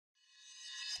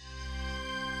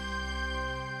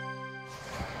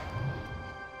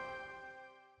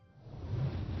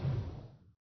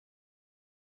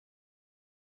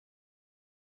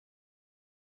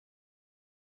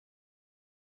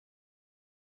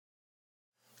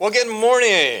Well, good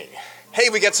morning. Hey,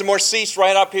 we got some more seats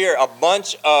right up here. A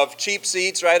bunch of cheap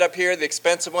seats right up here. The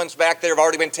expensive ones back there have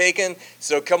already been taken,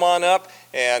 so come on up.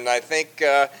 And I think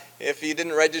if you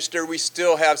didn't register, we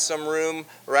still have some room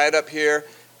right up here.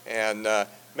 And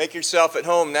make yourself at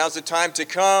home. Now's the time to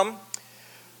come.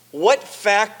 What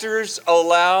factors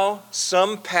allow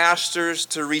some pastors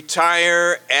to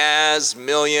retire as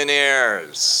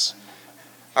millionaires?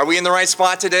 Are we in the right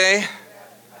spot today?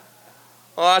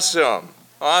 Awesome.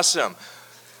 Awesome.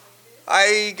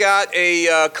 I got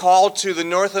a call to the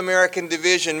North American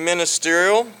Division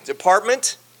Ministerial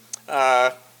Department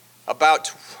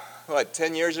about,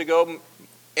 10 years ago.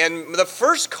 And the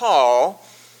first call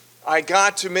I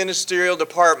got to Ministerial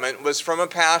Department was from a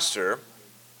pastor.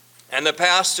 And the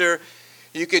pastor,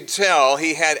 you could tell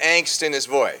he had angst in his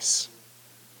voice.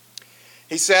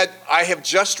 He said, I have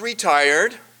just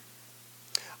retired.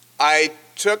 I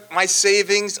took my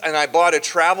savings and I bought a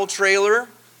travel trailer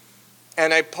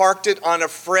and I parked it on a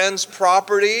friend's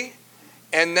property,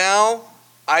 and now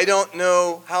I don't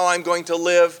know how I'm going to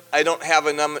live. I don't have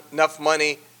enough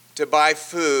money to buy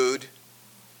food.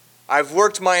 I've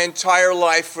worked my entire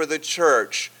life for the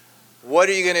church. What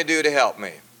are you going to do to help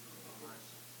me?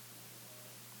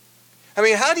 I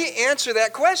mean, how do you answer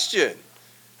that question?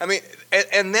 I mean,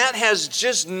 and that has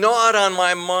just gnawed on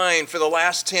my mind for the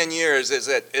last 10 years as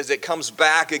it comes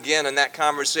back again in that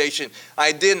conversation.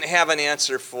 I didn't have an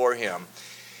answer for him.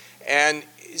 And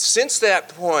since that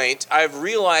point, I've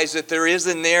realized that there is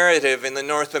a narrative in the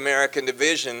North American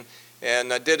Division,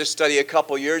 and I did a study a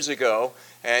couple years ago,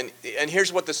 and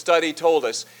here's what the study told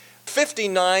us.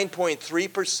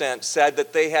 59.3% said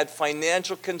that they had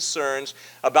financial concerns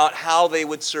about how they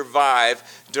would survive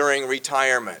during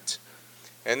retirement.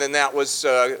 And then that was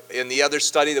in the other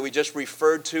study that we just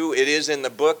referred to. It is in the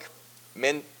book,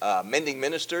 Mending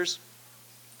Ministers.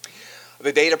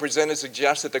 The data presented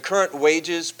suggests that the current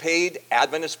wages paid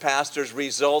Adventist pastors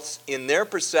results in their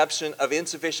perception of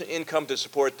insufficient income to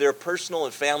support their personal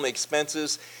and family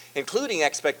expenses, including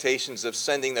expectations of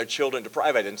sending their children to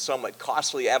private and somewhat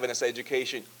costly Adventist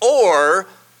education, or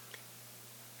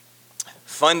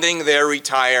funding their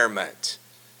retirement.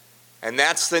 And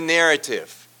that's the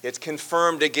narrative. It's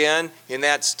confirmed again in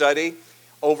that study.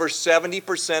 Over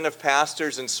 70% of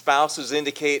pastors and spouses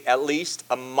indicate at least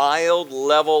a mild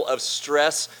level of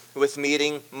stress with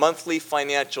meeting monthly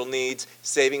financial needs,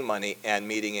 saving money, and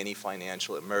meeting any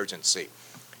financial emergency.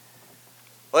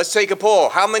 Let's take a poll.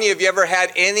 How many of you ever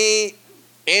had any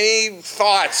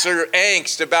thoughts or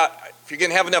angst about if you're going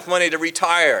to have enough money to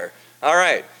retire? All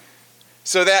right.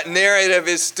 So that narrative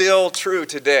is still true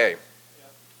today.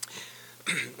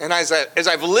 And as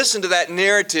I've listened to that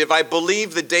narrative, I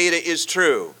believe the data is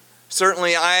true.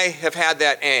 Certainly, I have had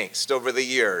that angst over the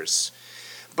years.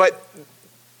 But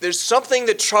there's something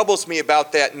that troubles me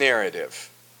about that narrative.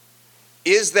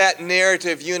 Is that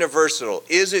narrative universal?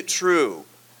 Is it true?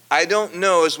 I don't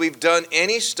know, as we've done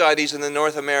any studies in the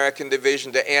North American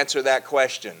Division to answer that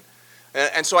question.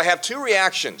 And so I have two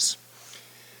reactions.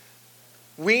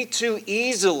 We too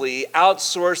easily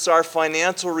outsource our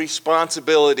financial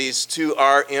responsibilities to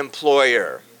our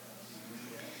employer.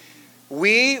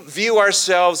 We view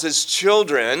ourselves as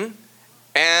children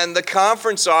and the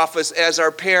conference office as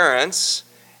our parents,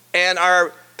 and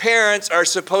our parents are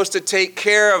supposed to take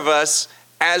care of us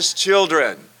as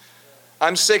children.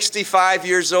 I'm 65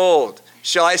 years old.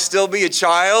 Shall I still be a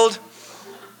child?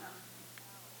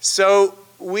 So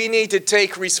we need to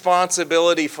take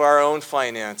responsibility for our own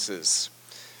finances.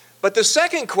 But the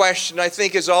second question I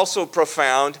think is also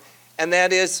profound, and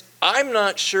that is, I'm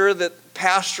not sure that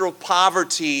pastoral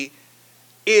poverty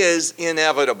is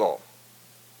inevitable.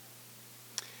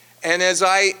 And as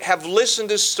I have listened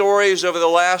to stories over the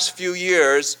last few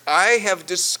years, I have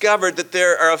discovered that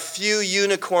there are a few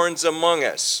unicorns among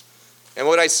us. And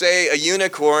when I say a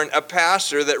unicorn, a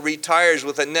pastor that retires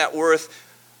with a net worth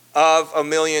of $1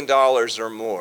 million or more.